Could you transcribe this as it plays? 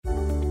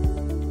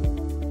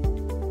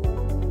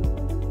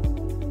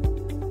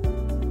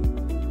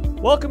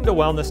Welcome to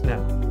Wellness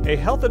Now, a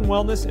health and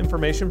wellness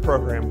information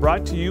program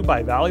brought to you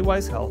by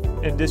Valleywise Health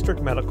and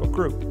District Medical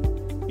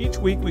Group. Each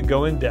week we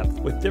go in depth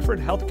with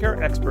different healthcare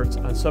experts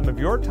on some of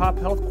your top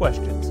health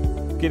questions,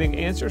 getting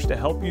answers to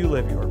help you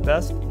live your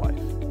best life.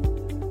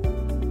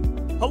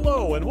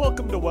 Hello and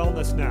welcome to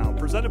Wellness Now,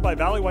 presented by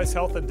Valleywise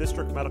Health and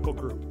District Medical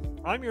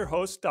Group. I'm your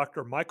host,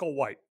 Dr. Michael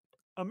White.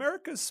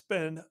 Americans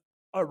spend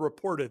a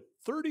reported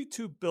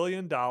 $32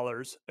 billion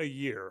a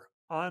year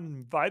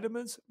on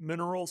vitamins,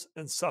 minerals,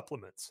 and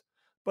supplements.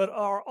 But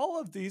are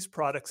all of these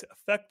products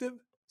effective,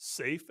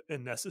 safe,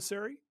 and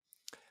necessary?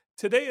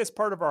 Today, as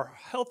part of our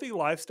Healthy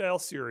Lifestyle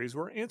series,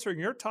 we're answering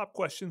your top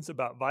questions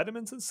about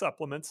vitamins and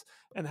supplements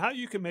and how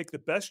you can make the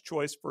best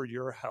choice for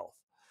your health.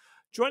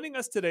 Joining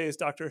us today is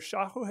Dr.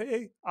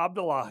 Shahoueh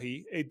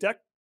Abdullahi, a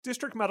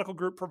District Medical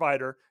Group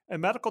provider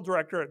and medical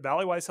director at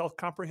Valleywise Health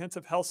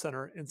Comprehensive Health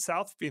Center in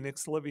South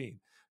Phoenix, Levine.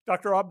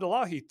 Dr.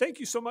 Abdullahi,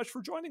 thank you so much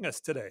for joining us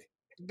today.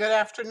 Good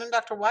afternoon,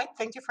 Dr. White.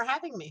 Thank you for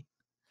having me.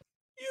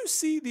 You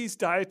see these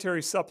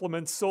dietary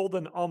supplements sold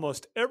in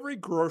almost every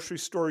grocery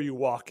store you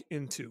walk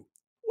into.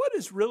 What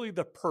is really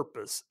the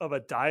purpose of a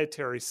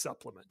dietary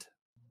supplement?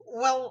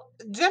 Well,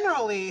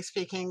 generally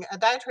speaking, a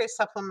dietary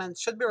supplement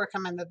should be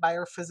recommended by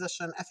your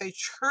physician if a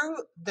true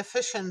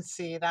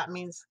deficiency, that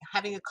means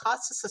having a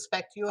cause to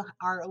suspect you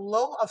are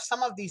low of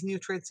some of these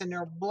nutrients in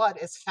your blood,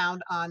 is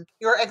found on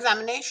your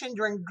examination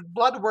during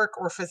blood work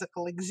or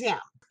physical exam.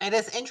 It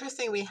is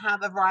interesting. We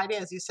have a variety,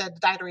 as you said,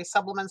 dietary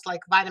supplements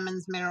like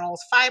vitamins, minerals,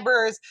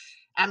 fibers,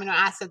 amino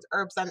acids,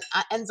 herbs, and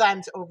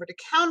enzymes over the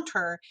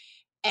counter.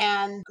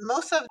 And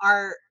most of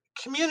our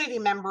community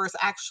members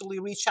actually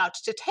reach out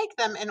to take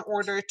them in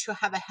order to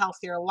have a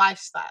healthier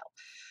lifestyle.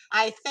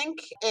 I think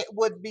it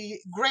would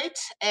be great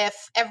if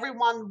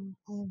everyone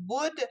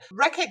would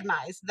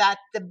recognize that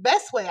the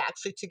best way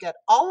actually to get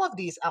all of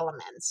these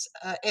elements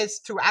is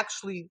through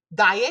actually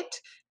diet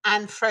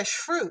and fresh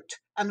fruit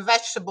and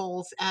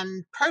vegetables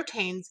and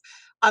proteins,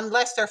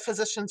 unless their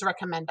physicians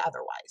recommend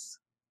otherwise.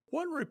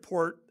 One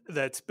report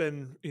that's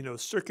been,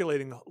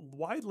 circulating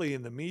widely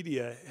in the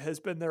media has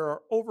been there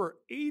are over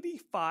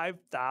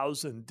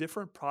 85,000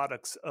 different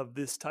products of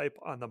this type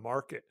on the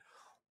market.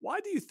 Why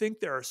do you think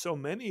there are so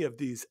many of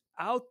these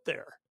out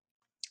there?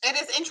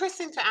 It is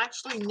interesting to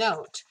actually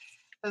note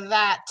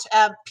that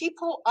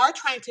people are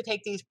trying to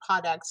take these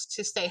products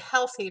to stay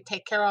healthy,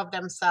 take care of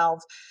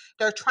themselves.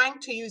 They're trying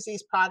to use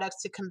these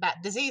products to combat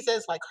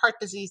diseases like heart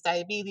disease,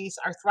 diabetes,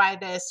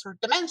 arthritis, or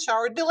dementia,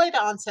 or delay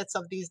the onsets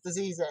of these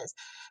diseases.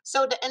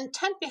 So the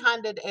intent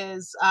behind it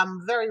is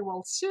very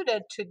well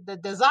suited to the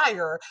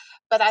desire,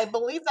 but I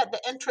believe that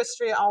the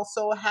industry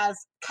also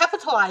has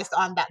capitalized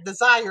on that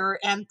desire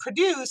and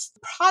produced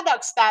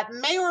products that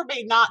may or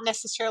may not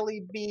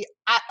necessarily be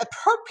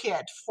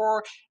appropriate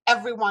for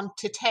everyone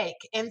to take.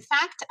 In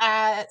fact,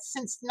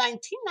 since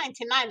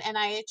 1999,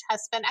 NIH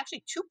has spent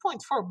actually $2.4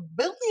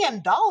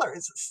 billion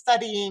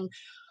studying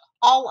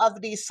all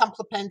of these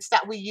supplements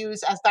that we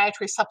use as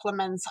dietary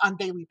supplements on a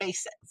daily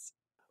basis.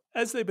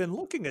 As they've been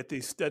looking at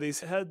these studies,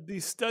 had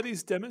these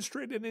studies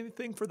demonstrated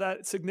anything for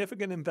that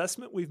significant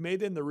investment we've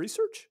made in the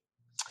research?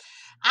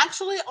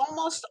 Actually,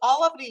 almost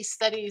all of these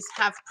studies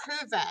have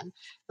proven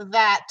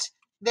that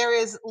there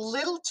is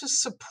little to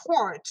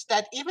support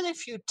that even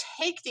if you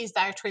take these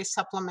dietary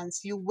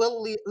supplements, you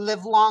will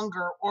live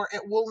longer or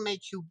it will make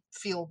you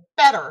feel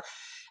better.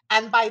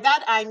 And by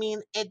that, I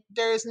mean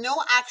there is no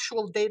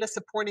actual data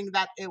supporting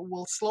that it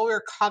will slow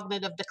your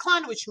cognitive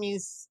decline, which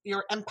means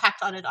your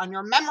impact on it on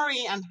your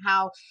memory and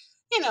how,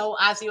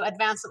 as you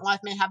advance in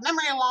life, may have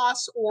memory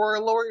loss or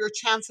lower your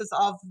chances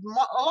of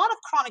a lot of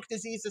chronic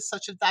diseases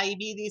such as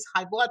diabetes,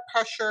 high blood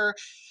pressure,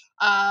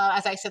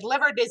 as I said,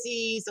 liver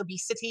disease,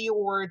 obesity,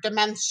 or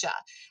dementia.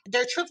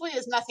 There truthfully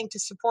is nothing to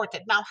support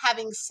it. Now,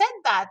 having said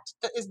that,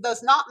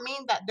 does not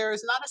mean that there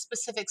is not a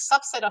specific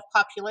subset of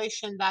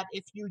population that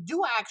if you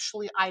do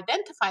actually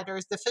identify there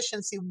is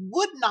deficiency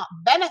would not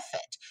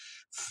benefit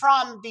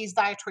from these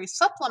dietary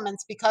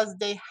supplements because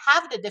they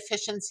have the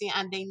deficiency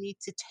and they need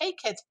to take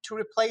it to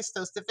replace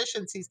those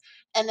deficiencies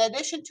in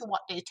addition to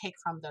what they take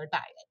from their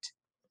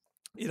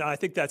diet. I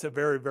think that's a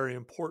very, very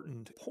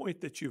important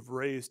point that you've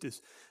raised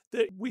is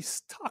that we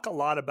talk a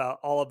lot about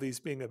all of these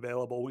being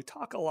available. We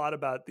talk a lot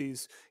about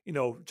these,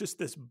 just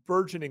this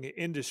burgeoning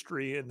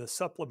industry in the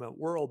supplement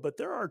world, but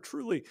there are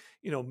truly,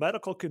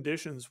 medical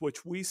conditions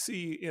which we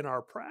see in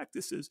our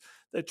practices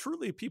that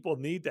truly people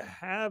need to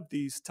have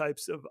these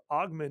types of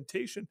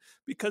augmentation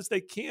because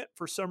they can't,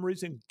 for some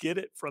reason, get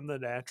it from the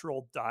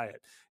natural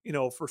diet.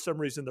 For some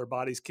reason, their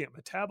bodies can't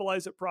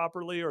metabolize it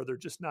properly or they're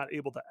just not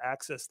able to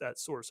access that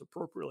source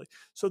appropriately.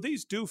 So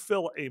these do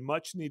fill a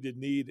much needed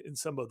need in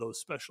some of those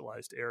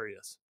specialized areas.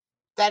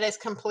 That is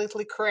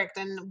completely correct.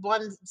 And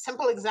one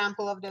simple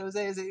example of those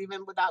is,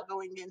 even without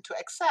going into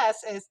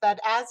excess, is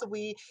that as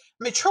we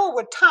mature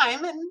with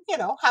time and,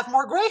 have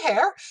more gray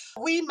hair,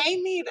 we may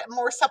need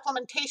more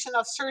supplementation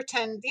of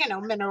certain,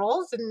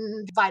 minerals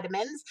and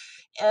vitamins,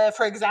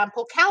 for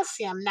example,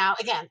 calcium. Now,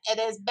 again, it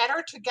is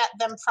better to get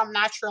them from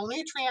natural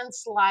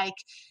nutrients like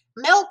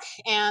milk.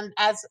 And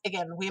as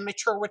again, we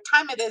mature with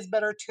time, it is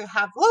better to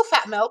have low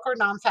fat milk or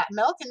non fat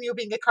milk. And you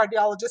being a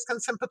cardiologist can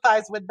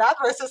sympathize with that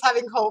versus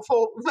having whole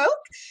full milk.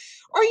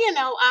 Or,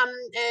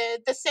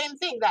 the same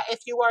thing that if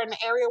you are in an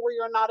area where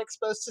you're not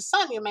exposed to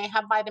sun, you may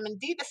have vitamin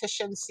D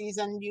deficiencies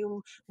and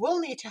you will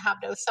need to have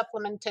those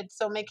supplemented.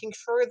 So making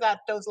sure that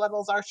those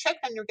levels are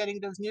checked and you're getting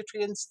those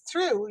nutrients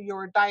through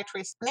your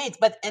dietary needs.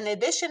 But in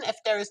addition, if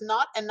there is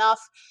not enough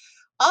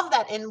of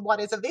that in what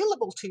is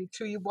available to you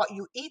through what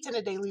you eat on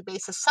a daily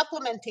basis,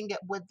 supplementing it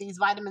with these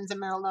vitamins and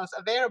minerals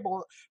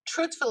available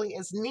truthfully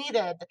is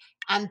needed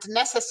and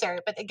necessary.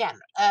 But again,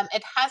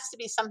 it has to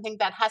be something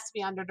that has to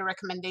be under the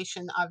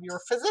recommendation of your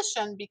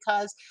physician,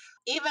 because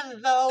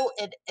even though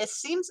it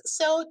seems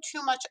so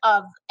too much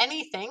of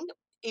anything,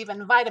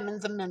 even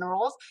vitamins and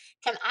minerals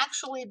can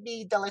actually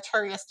be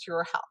deleterious to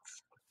your health.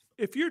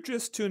 If you're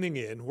just tuning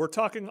in, we're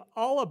talking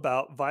all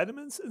about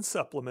vitamins and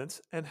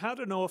supplements and how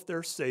to know if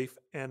they're safe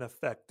and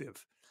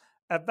effective.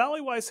 At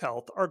Valleywise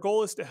Health, our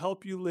goal is to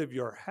help you live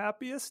your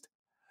happiest,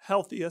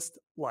 healthiest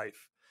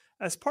life.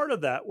 As part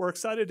of that, we're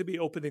excited to be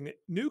opening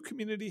new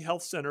community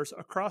health centers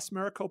across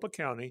Maricopa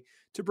County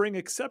to bring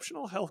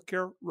exceptional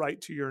healthcare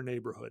right to your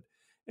neighborhood.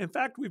 In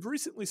fact, we've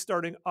recently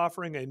started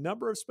offering a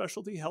number of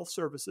specialty health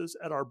services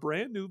at our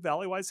brand new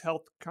Valleywise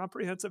Health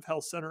Comprehensive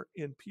Health Center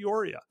in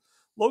Peoria,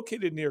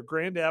 located near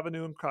Grand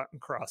Avenue and Cotton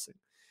Crossing.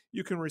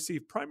 You can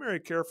receive primary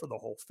care for the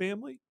whole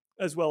family,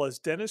 as well as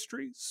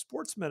dentistry,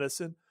 sports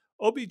medicine,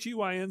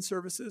 OBGYN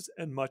services,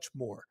 and much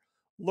more.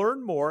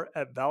 Learn more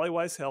at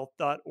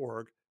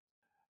valleywisehealth.org.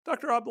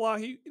 Dr.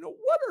 Abdullahi,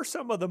 what are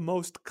some of the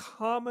most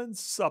common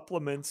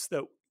supplements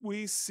that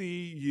we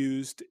see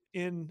used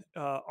in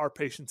our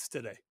patients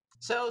today?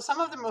 So some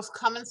of the most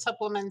common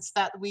supplements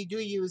that we do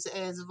use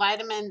is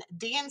vitamin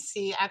D and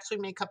C actually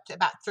make up to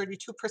about 32%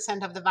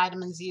 of the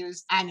vitamins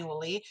used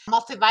annually.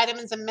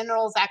 Multivitamins and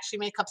minerals actually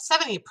make up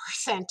 70%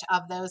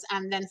 of those.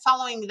 And then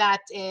following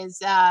that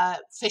is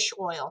fish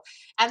oil.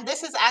 And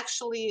this is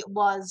actually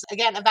was,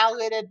 again,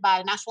 evaluated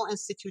by National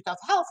Institute of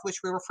Health, which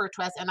we refer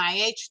to as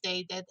NIH.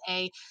 They did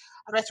a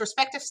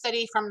retrospective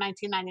study from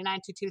 1999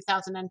 to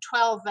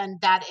 2012,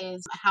 and that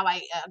is how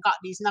I got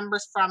these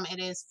numbers from. It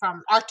is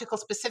from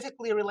articles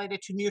specifically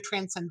related to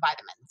nutrients and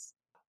vitamins.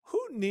 Who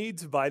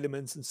needs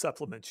vitamins and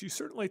supplements? You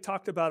certainly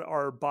talked about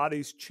our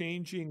bodies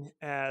changing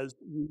as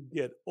we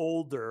get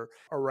older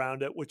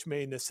around it, which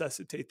may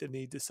necessitate the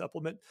need to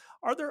supplement.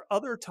 Are there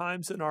other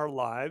times in our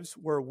lives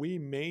where we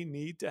may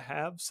need to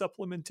have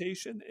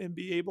supplementation and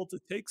be able to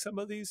take some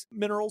of these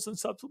minerals and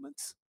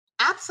supplements?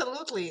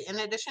 Absolutely. In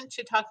addition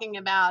to talking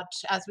about,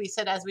 as we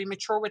said, as we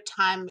mature with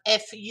time,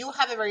 if you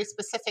have a very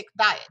specific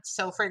diet,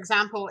 so for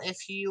example,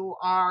 if you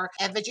are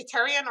a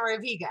vegetarian or a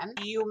vegan,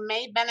 you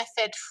may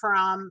benefit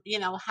from,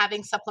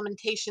 having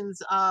supplementations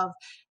of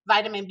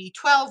vitamin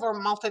B12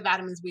 or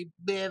multivitamins with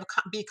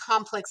B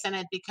complex in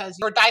it, because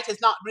your diet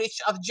is not rich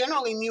of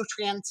generally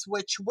nutrients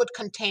which would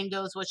contain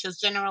those, which is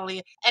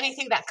generally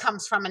anything that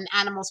comes from an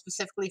animal,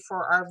 specifically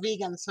for our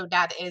vegans. So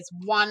that is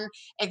one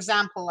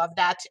example of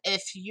that.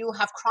 If you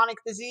have chronic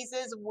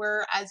diseases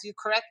where, as you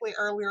correctly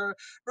earlier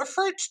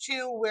referred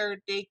to, where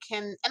they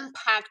can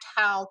impact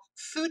how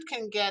food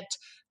can get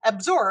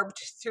absorbed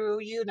through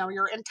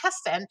your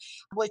intestine,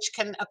 which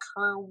can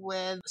occur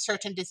with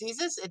certain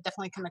diseases. It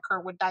definitely can occur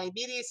with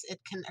diabetes. It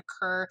can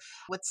occur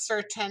with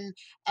certain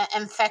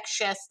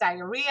infectious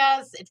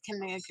diarrheas. It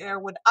can occur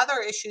with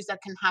other issues that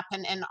can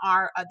happen in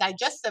our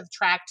digestive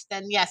tract.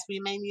 Then yes, we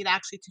may need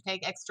actually to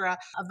take extra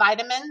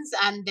vitamins,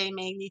 and they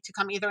may need to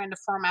come either in the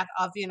format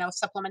of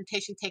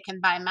supplementation taken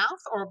by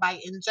mouth or by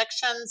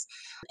injections.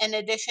 In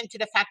addition to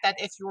the fact that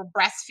if you're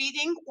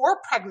breastfeeding or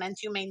pregnant,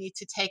 you may need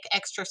to take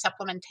extra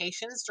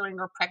supplementations during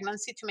your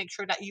pregnancy to make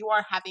sure that you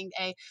are having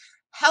a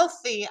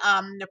healthy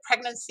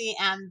pregnancy,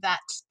 and that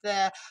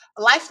the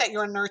life that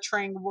you're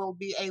nurturing will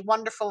be a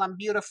wonderful and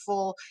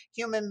beautiful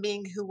human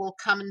being who will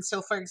come. And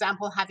so, for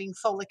example, having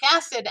folic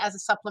acid as a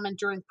supplement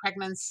during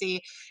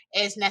pregnancy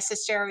is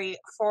necessary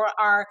for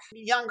our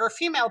younger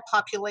female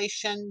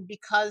population,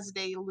 because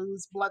they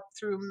lose blood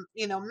through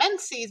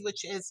menses,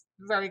 which is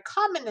very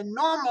common and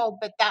normal,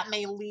 but that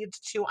may lead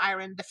to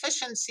iron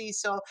deficiency.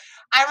 So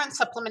iron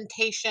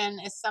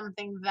supplementation is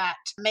something that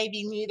may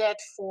be needed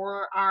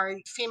for our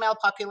female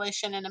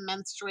population in a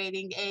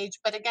menstruating age.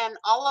 But again,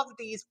 all of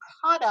these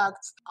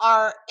products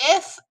are,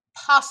 if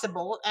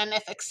possible and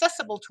if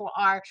accessible to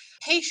our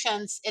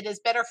patients, it is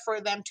better for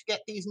them to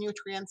get these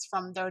nutrients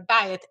from their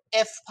diet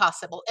if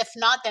possible. If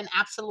not, then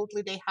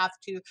absolutely they have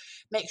to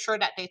make sure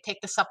that they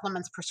take the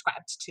supplements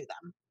prescribed to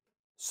them.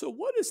 So,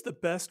 what is the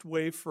best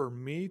way for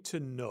me to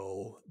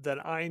know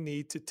that I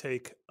need to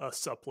take a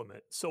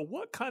supplement? So,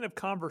 what kind of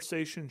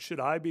conversation should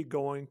I be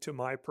going to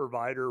my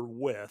provider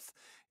with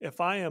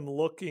if I am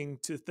looking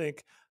to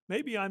think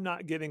maybe I'm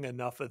not getting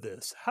enough of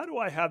this? How do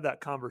I have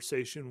that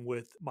conversation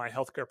with my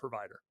healthcare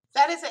provider?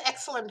 That is an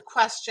excellent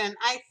question.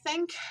 I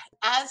think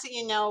as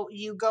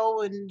you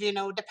go and,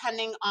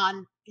 depending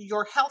on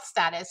your health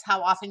status,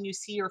 how often you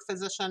see your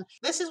physician,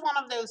 this is one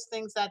of those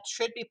things that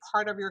should be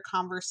part of your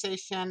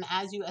conversation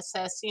as you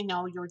assess,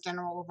 your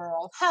general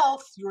overall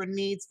health, your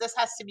needs. This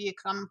has to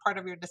become part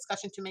of your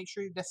discussion to make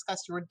sure you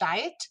discuss your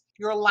diet,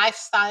 your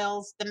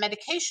lifestyles, the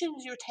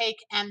medications you take,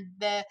 and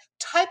the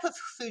type of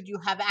food you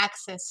have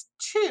access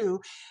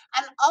to,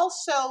 and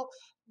also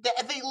the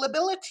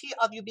availability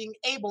of you being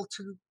able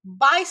to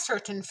buy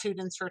certain food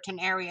in certain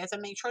areas,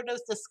 and make sure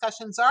those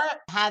discussions are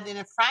had in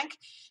a frank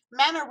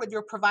manner with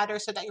your provider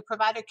so that your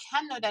provider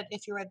can know that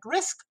if you're at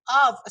risk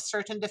of a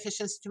certain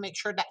deficiency, to make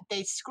sure that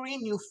they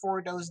screen you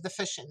for those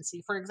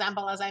deficiency. For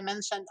example, as I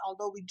mentioned,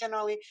 although we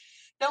generally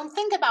don't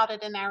think about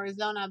it in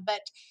Arizona,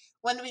 but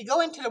when we go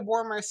into the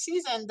warmer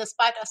season,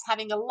 despite us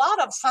having a lot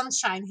of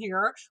sunshine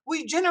here,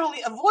 we generally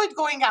avoid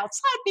going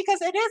outside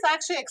because it is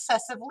actually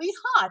excessively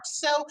hot.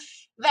 So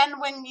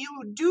then when you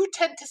do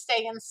tend to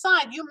stay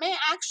inside, you may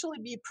actually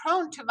be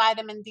prone to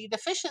vitamin D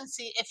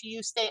deficiency if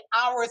you stay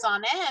hours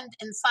on end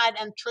inside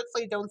and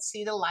truthfully don't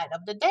see the light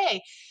of the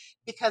day,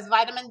 because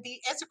vitamin D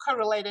is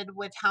correlated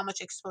with how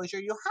much exposure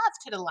you have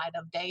to the light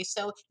of day.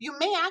 So you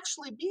may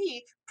actually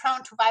be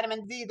prone to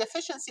vitamin D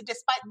deficiency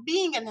despite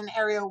being in an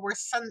area where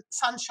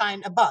sunshine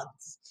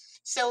abounds.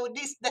 So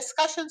these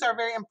discussions are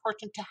very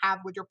important to have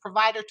with your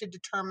provider to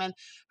determine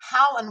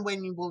how and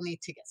when you will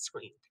need to get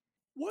screened.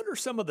 What are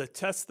some of the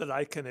tests that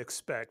I can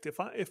expect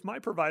if my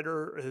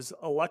provider is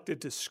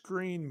elected to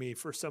screen me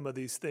for some of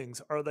these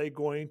things? Are they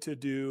going to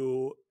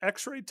do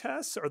X-ray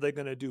tests? Are they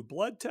going to do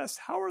blood tests?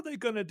 How are they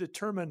going to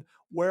determine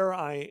where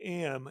I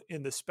am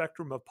in the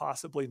spectrum of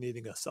possibly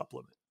needing a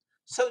supplement?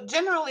 So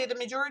generally, the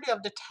majority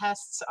of the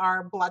tests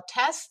are blood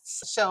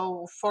tests.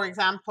 So, for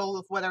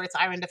example, whether it's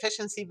iron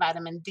deficiency,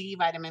 vitamin D,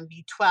 vitamin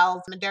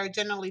B12, there are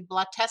generally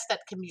blood tests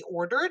that can be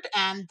ordered,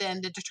 and then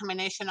the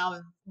determination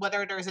of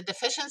whether there's a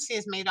deficiency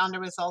is made on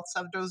the results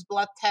of those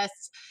blood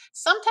tests.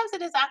 Sometimes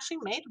it is actually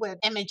made with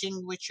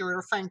imaging, which you're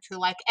referring to,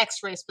 like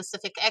X-rays,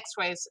 specific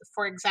X-rays.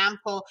 For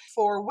example,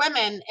 for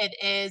women, it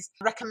is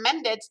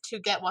recommended to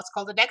get what's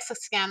called a DEXA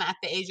scan at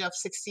the age of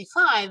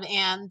 65,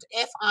 and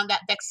if on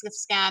that DEXA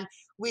scan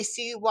we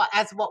see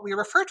what we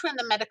refer to in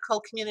the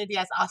medical community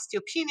as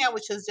osteopenia,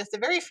 which is just a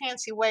very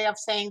fancy way of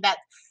saying that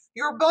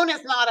your bone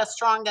is not as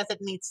strong as it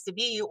needs to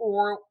be,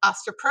 or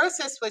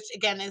osteoporosis, which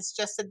again is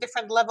just a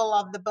different level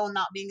of the bone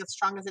not being as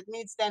strong as it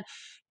needs. Then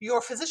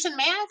your physician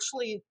may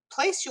actually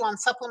place you on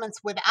supplements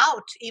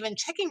without even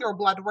checking your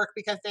blood work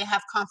because they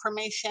have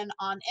confirmation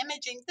on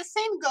imaging. The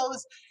same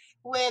goes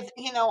with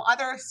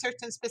other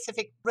certain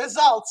specific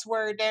results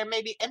where there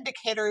may be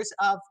indicators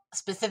of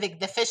specific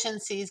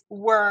deficiencies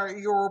where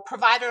your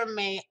provider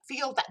may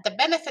feel that the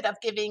benefit of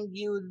giving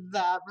you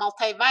the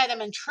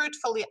multivitamin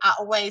truthfully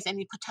outweighs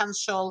any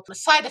potential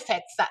side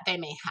effects that they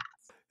may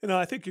have.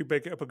 I think you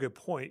make up a good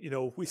point.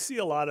 We see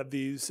a lot of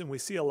these and we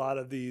see a lot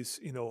of these,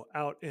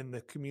 out in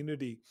the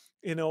community,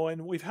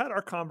 and we've had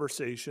our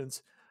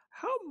conversations.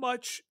 How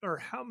much or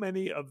how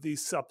many of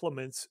these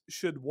supplements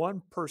should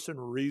one person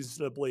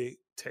reasonably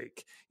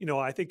take?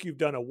 I think you've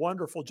done a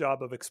wonderful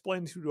job of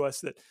explaining to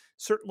us that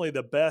certainly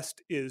the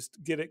best is to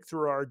get it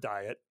through our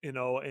diet,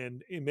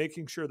 and in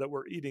making sure that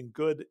we're eating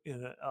good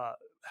and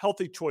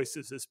healthy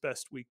choices as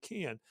best we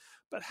can.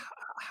 But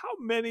how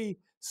many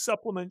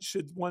supplements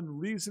should one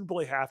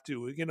reasonably have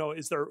to?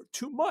 Is there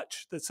too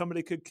much that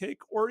somebody could take,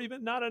 or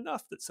even not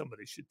enough that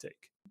somebody should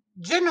take?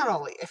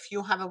 Generally, if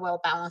you have a well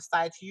balanced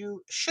diet,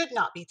 you should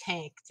not be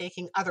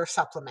taking other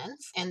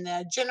supplements. And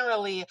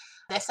generally,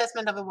 the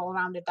assessment of a well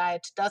rounded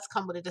diet does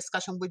come with a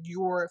discussion with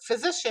your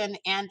physician,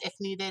 and if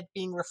needed,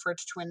 being referred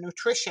to a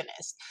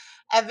nutritionist.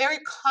 A very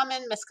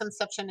common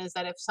misconception is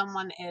that if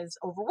someone is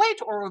overweight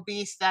or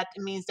obese, that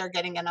means they're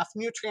getting enough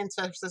nutrients.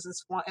 So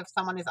if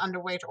someone is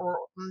underweight or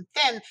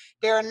thin,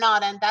 they're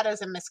not. And that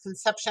is a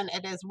misconception.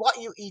 It is what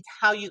you eat,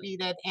 how you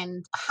eat it,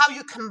 and how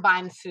you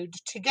combine food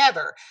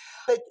together.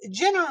 But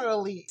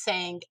generally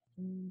saying,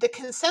 the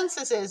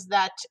consensus is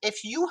that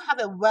if you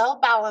have a well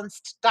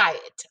balanced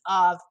diet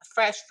of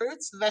fresh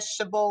fruits,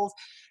 vegetables,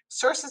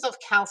 sources of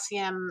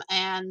calcium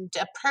and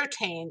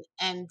protein,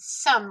 and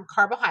some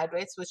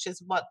carbohydrates, which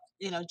is what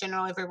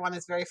generally everyone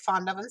is very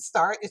fond of, and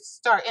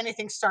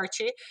anything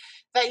starchy,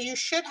 that you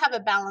should have a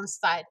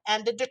balanced diet.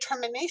 And the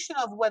determination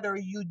of whether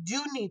you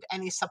do need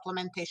any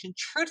supplementation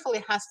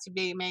truthfully has to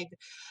be made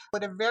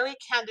with a very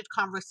candid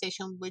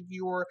conversation with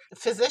your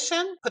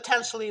physician,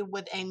 potentially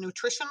with a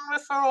nutrition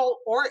referral,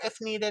 or if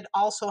needed,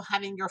 also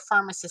having your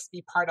pharmacist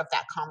be part of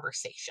that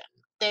conversation.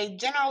 They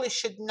generally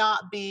should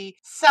not be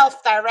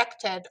self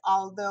directed,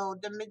 although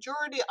the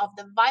majority of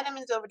the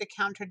vitamins over the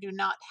counter do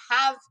not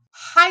have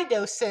high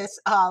doses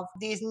of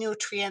these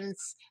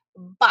nutrients,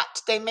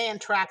 but they may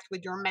interact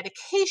with your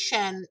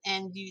medication,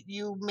 and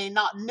you may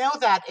not know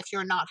that if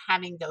you're not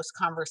having those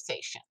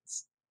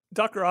conversations.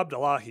 Dr.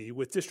 Abdullahi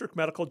with District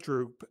Medical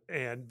Group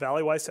and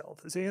Valleywise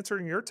Health is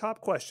answering your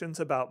top questions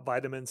about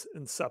vitamins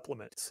and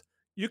supplements.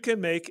 You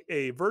can make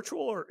a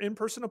virtual or in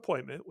person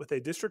appointment with a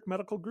District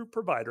Medical Group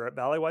provider at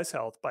Valleywise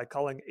Health by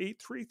calling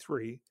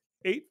 833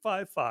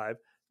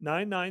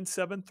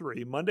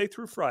 855-9973 Monday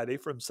through Friday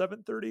from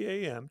 7:30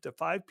 a.m. to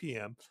 5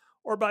 p.m.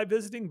 or by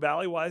visiting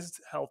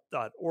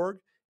valleywisehealth.org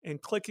and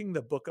clicking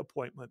the book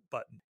appointment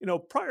button.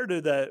 Prior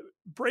to the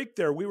break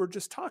there, we were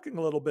just talking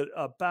a little bit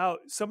about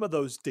some of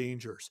those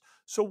dangers.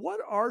 So what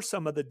are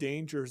some of the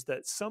dangers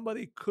that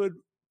somebody could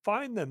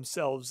find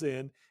themselves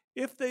in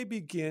if they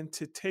begin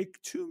to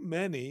take too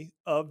many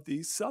of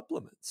these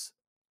supplements?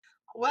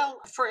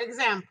 Well, for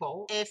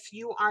example, if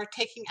you are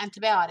taking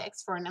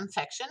antibiotics for an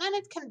infection, and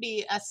it can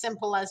be as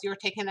simple as you're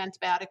taking an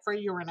antibiotic for a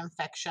urine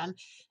infection,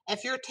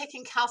 if you're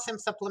taking calcium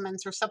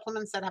supplements or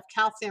supplements that have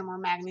calcium or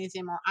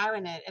magnesium or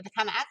iron in it, it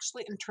can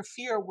actually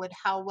interfere with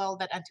how well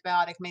that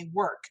antibiotic may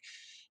work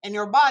in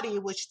your body,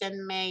 which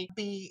then may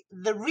be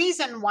the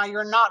reason why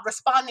you're not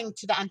responding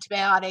to the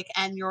antibiotic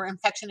and your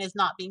infection is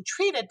not being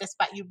treated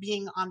despite you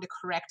being on the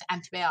correct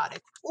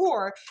antibiotic.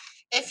 Or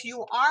if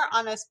you are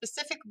on a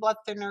specific blood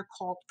thinner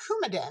called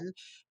Coumadin,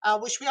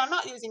 which we are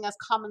not using as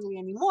commonly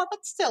anymore,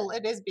 but still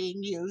it is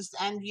being used,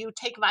 and you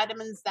take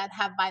vitamins that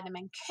have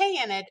vitamin K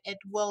in it, it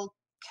will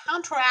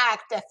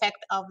counteract the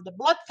effect of the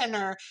blood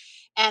thinner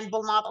and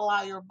will not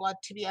allow your blood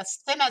to be as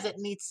thin as it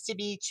needs to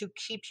be to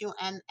keep you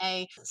in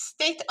a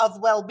state of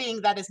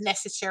well-being that is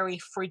necessary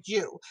for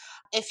you.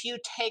 If you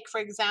take, for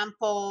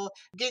example,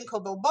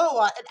 ginkgo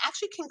biloba, it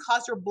actually can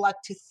cause your blood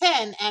to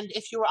thin, and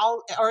if you're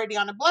already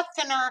on a blood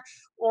thinner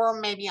or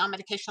maybe on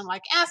medication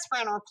like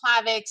aspirin or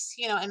Plavix,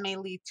 it may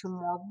lead to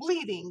more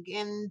bleeding.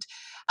 And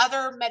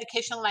other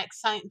medication like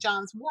St.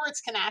 John's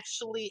worts can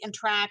actually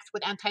interact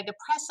with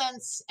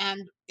antidepressants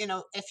and,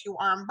 if you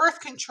are on birth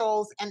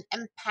controls, and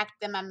impact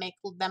them and make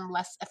them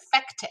less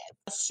effective.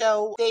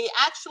 So they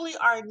actually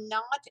are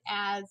not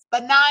as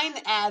benign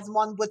as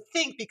one would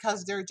think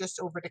because they're just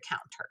over the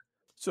counter.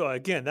 So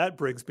again, that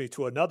brings me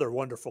to another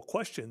wonderful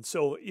question.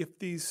 So if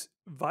these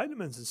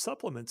vitamins and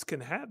supplements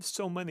can have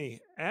so many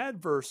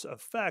adverse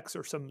effects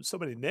or so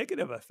many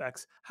negative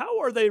effects, how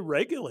are they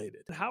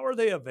regulated? How are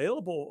they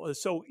available,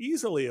 so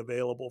easily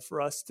available for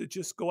us to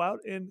just go out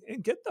and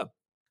get them?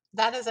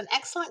 That is an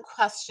excellent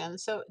question.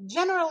 So,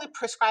 generally,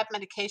 prescribed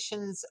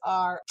medications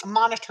are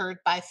monitored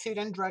by Food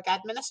and Drug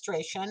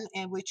Administration,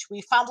 in which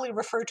we fondly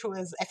refer to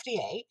as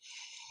FDA.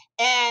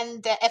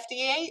 And the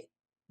FDA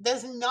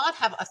does not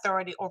have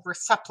authority over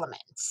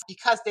supplements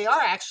because they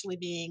are actually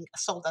being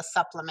sold as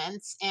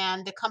supplements,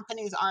 and the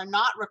companies are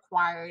not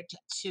required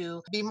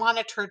to be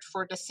monitored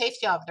for the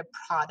safety of the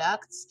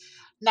products.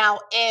 Now,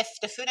 if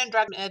the Food and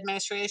Drug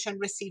Administration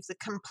receives a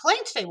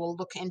complaint, they will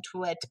look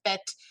into it,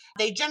 but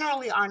they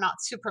generally are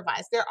not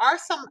supervised. There are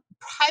some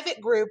private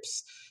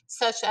groups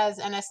such as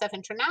NSF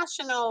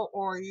International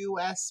or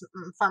US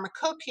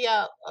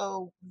Pharmacopoeia,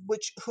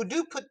 which who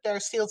do put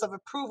their seals of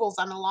approvals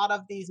on a lot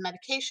of these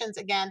medications.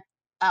 Again,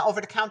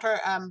 over the counter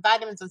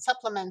vitamins and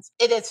supplements,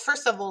 it is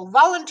first of all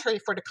voluntary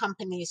for the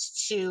companies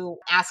to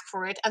ask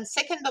for it. And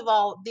second of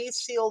all, these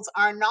seals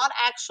are not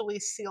actually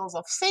seals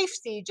of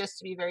safety, just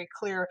to be very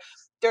clear.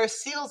 They're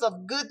seals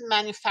of good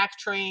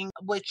manufacturing,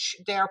 which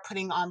they are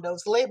putting on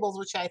those labels,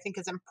 which I think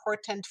is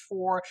important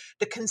for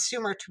the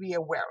consumer to be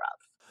aware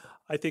of.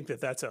 I think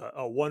that that's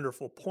a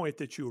wonderful point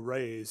that you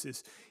raise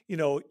is,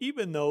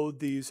 even though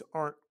these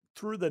aren't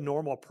through the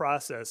normal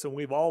process, and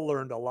we've all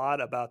learned a lot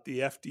about the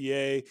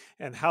FDA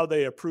and how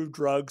they approve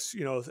drugs,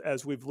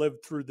 as we've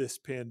lived through this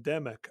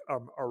pandemic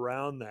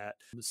around that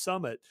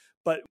summit.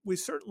 But we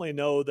certainly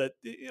know that,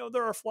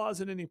 there are flaws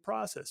in any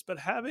process. But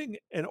having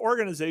an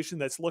organization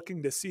that's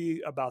looking to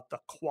see about the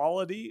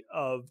quality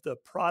of the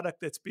product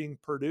that's being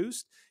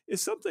produced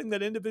is something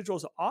that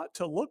individuals ought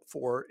to look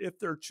for if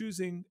they're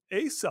choosing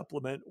a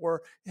supplement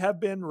or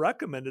have been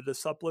recommended a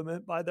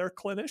supplement by their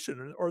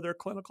clinician or their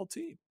clinical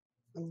team.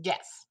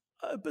 Yes.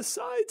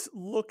 Besides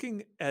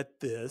looking at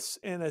this,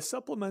 and a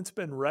supplement's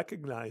been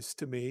recognized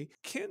to me,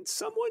 can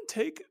someone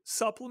take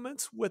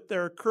supplements with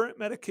their current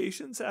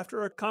medications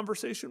after a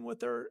conversation with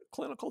their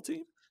clinical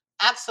team?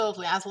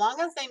 Absolutely. As long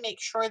as they make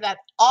sure that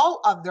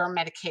all of their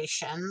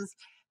medications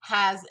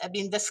has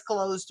been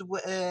disclosed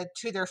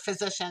to their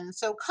physician.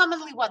 So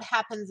commonly what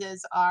happens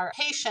is our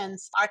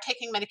patients are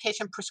taking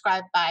medication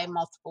prescribed by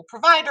multiple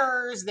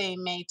providers. They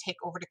may take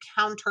over the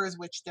counters,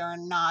 which they're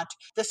not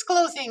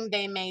disclosing.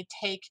 They may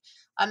take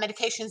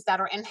medications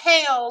that are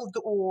inhaled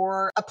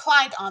or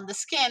applied on the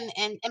skin.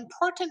 And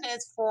important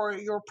is for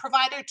your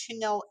provider to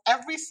know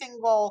every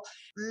single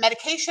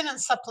medication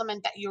and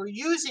supplement that you're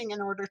using in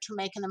order to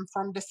make an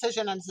informed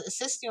decision and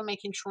assist you in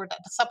making sure that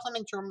the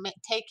supplement you're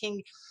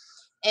taking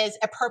is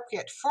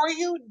appropriate for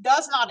you,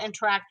 does not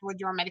interact with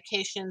your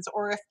medications,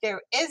 or if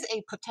there is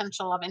a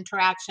potential of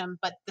interaction,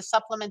 but the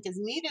supplement is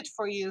needed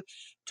for you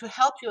to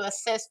help you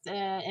assist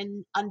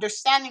in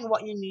understanding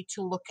what you need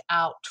to look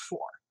out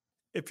for.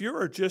 If you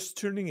are just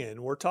tuning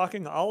in, we're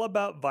talking all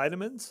about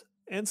vitamins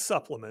and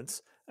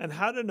supplements and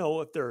how to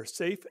know if they're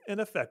safe and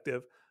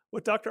effective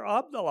with Dr.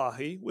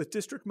 Abdullahi with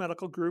District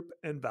Medical Group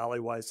and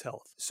Valleywise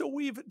Health. So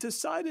we've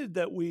decided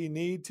that we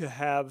need to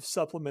have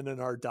supplement in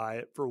our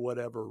diet for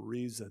whatever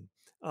reason,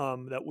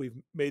 that we've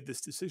made this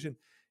decision.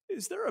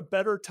 Is there a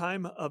better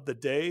time of the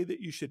day that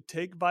you should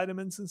take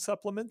vitamins and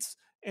supplements?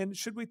 And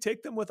should we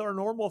take them with our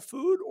normal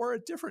food or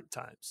at different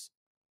times?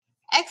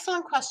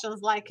 Excellent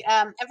questions. Like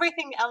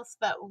everything else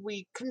that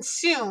we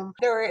consume,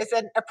 there is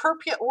an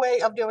appropriate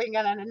way of doing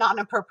it and a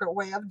non-appropriate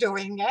way of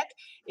doing it.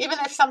 Even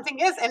if something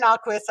is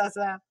innocuous as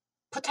a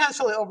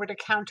potentially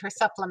over-the-counter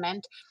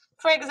supplement.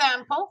 For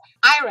example,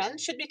 iron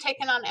should be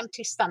taken on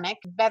empty stomach.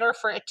 Better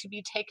for it to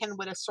be taken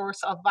with a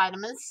source of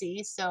vitamin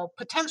C. So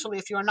potentially,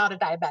 if you're not a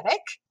diabetic,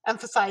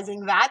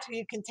 emphasizing that,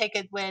 you can take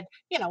it with,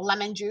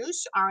 lemon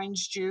juice,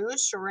 orange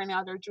juice, or any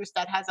other juice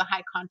that has a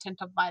high content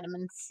of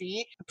vitamin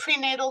C.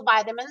 Prenatal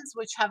vitamins,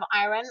 which have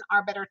iron,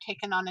 are better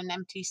taken on an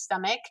empty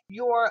stomach.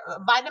 Your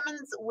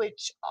vitamins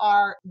which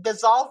are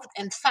dissolved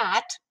in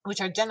fat,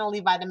 which are generally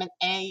vitamin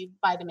A,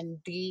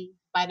 vitamin D,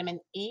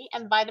 vitamin E,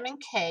 and vitamin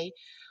K,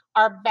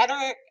 are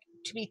better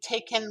to be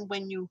taken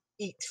when you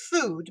eat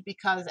food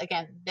because,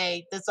 again,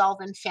 they dissolve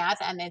in fat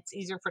and it's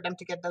easier for them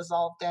to get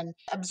dissolved and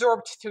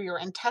absorbed through your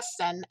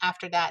intestine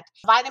after that.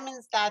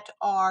 Vitamins that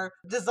are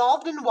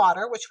dissolved in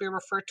water, which we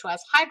refer to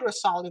as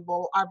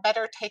hydrosoluble, are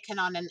better taken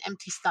on an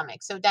empty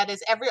stomach. So that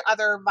is every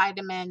other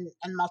vitamin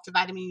and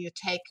multivitamin you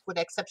take with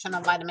the exception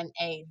of vitamin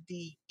A,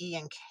 D, E,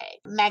 and K.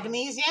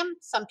 Magnesium,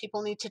 some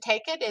people need to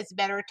take it, is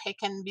better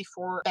taken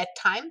before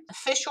bedtime.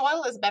 Fish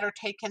oil is better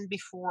taken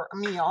before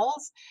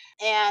meals.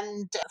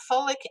 And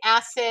folic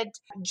acid,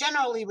 generally,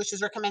 which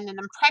is recommended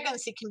in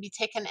pregnancy, can be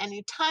taken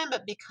anytime,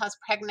 but because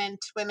pregnant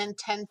women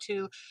tend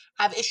to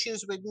have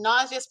issues with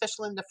nausea,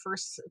 especially in the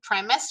first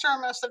trimester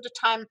most of the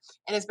time,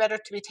 it is better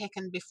to be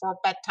taken before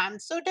bedtime.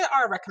 So there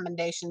are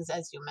recommendations,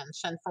 as you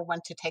mentioned, for when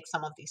to take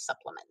some of these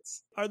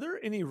supplements. Are there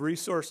any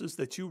resources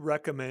that you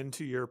recommend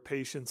to your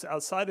patients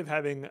outside of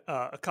having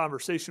a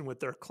conversation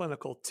with their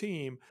clinical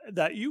team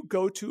that you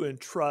go to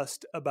and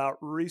trust about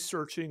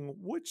researching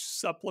which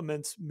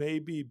supplements may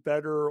be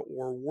better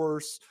or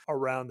worse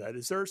around that?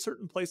 Is there a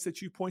certain place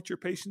that you point your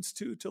patients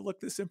to look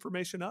this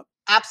information up?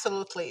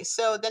 Absolutely.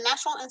 So the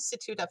National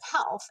Institute of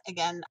Health,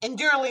 again,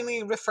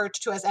 endearingly referred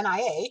to as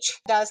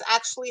NIH, does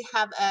actually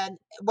have a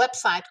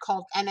website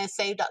called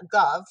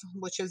nsa.gov,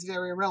 which is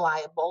very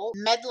reliable.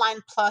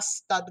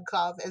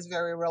 Medlineplus.gov is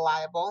very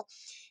reliable.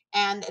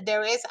 And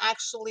there is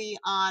actually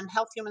on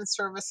Health Human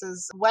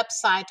Services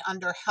website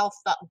under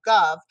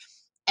health.gov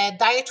a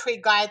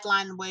dietary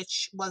guideline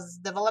which was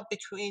developed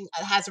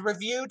has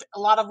reviewed a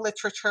lot of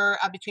literature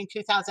between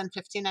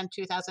 2015 and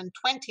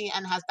 2020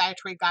 and has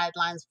dietary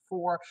guidelines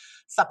for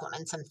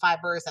supplements and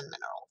fibers and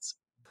minerals.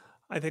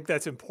 I think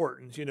that's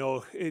important.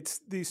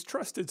 It's these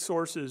trusted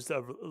sources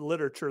of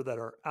literature that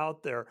are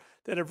out there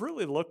that have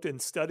really looked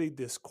and studied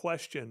this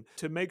question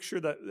to make sure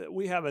that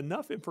we have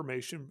enough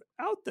information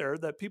out there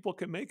that people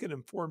can make an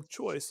informed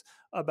choice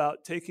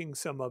about taking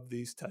some of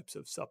these types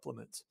of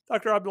supplements.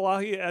 Dr.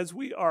 Abdullahi, as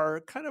we are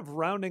kind of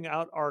rounding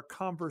out our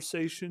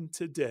conversation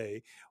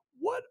today,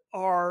 what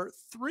are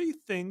 3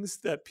 things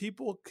that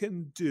people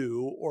can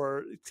do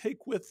or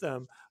take with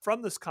them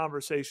from this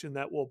conversation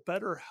that will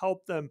better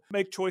help them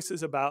make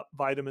choices about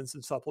vitamins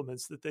and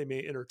supplements that they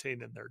may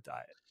entertain in their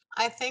diet?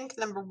 I think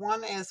number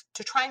 1 is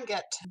to try and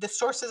get the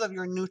sources of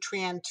your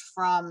nutrient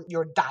from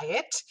your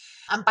diet.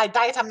 And by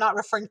diet, I'm not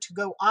referring to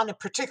go on a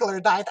particular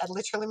diet. I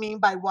literally mean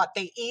by what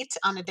they eat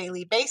on a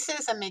daily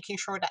basis and making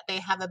sure that they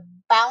have a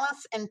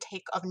balanced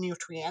intake of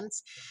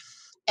nutrients.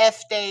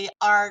 If they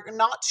are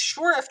not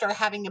sure if they're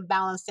having a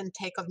balanced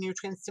intake of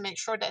nutrients, to make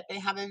sure that they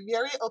have a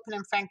very open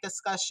and frank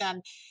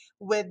discussion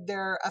with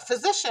their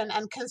physician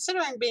and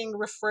considering being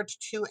referred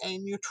to a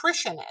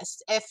nutritionist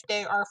if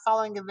they are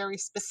following a very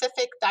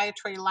specific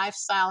dietary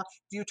lifestyle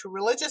due to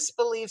religious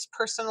beliefs,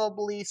 personal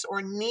beliefs,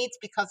 or needs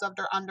because of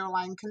their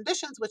underlying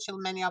conditions, which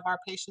many of our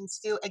patients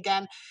do.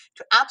 Again,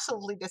 to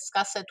absolutely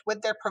discuss it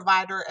with their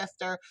provider if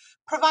their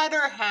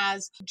provider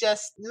has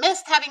just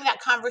missed having that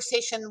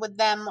conversation with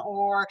them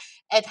or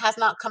it has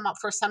not come up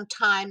for some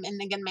time,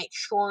 and again, make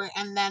sure,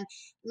 and then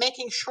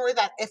making sure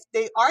that if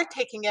they are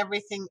taking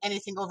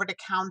anything over the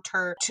counter,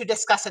 to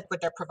discuss it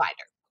with their provider.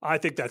 I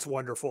think that's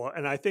wonderful.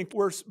 And I think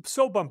we're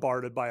so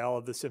bombarded by all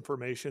of this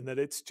information that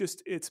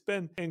it's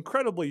been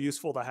incredibly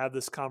useful to have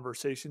this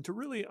conversation to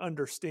really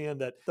understand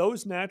that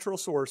those natural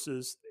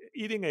sources,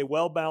 eating a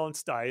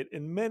well-balanced diet,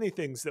 and many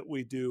things that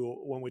we do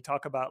when we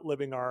talk about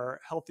living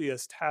our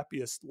healthiest,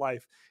 happiest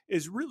life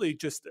is really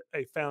just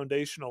a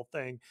foundational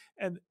thing.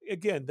 And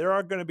again, there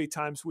are going to be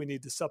times we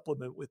need to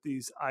supplement with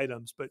these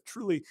items, but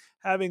truly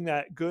having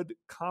that good,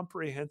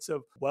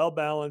 comprehensive,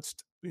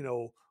 well-balanced,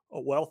 a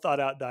well thought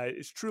out diet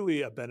is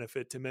truly a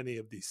benefit to many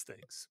of these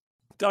things.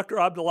 Dr.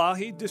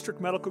 Abdullahi,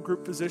 District Medical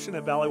Group Physician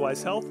at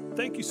Valleywise Health,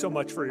 thank you so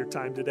much for your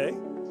time today.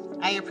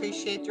 I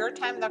appreciate your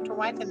time, Dr.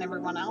 White, and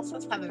everyone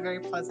else's. Have a very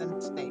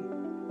pleasant day.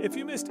 If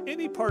you missed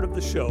any part of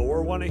the show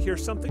or want to hear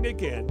something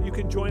again, you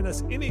can join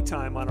us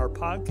anytime on our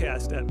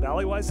podcast at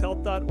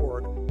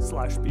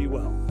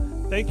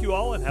valleywisehealth.org/bewell. Thank you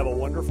all and have a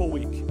wonderful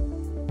week.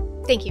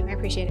 Thank you. I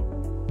appreciate it.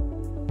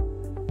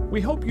 We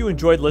hope you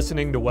enjoyed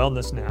listening to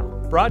Wellness Now,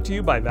 brought to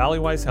you by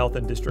Valleywise Health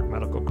and District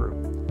Medical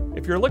Group.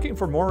 If you're looking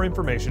for more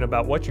information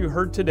about what you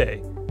heard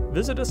today,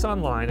 visit us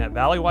online at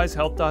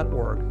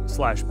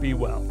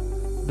valleywisehealth.org/bewell.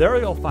 There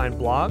you'll find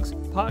blogs,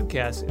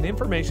 podcasts, and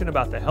information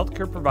about the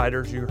healthcare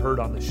providers you heard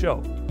on the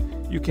show.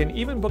 You can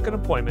even book an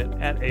appointment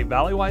at a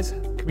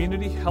Valleywise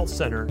Community Health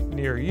Center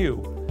near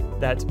you.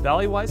 That's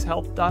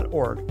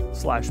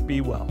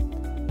valleywisehealth.org/bewell.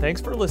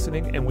 Thanks for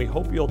listening, and we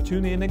hope you'll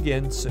tune in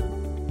again soon.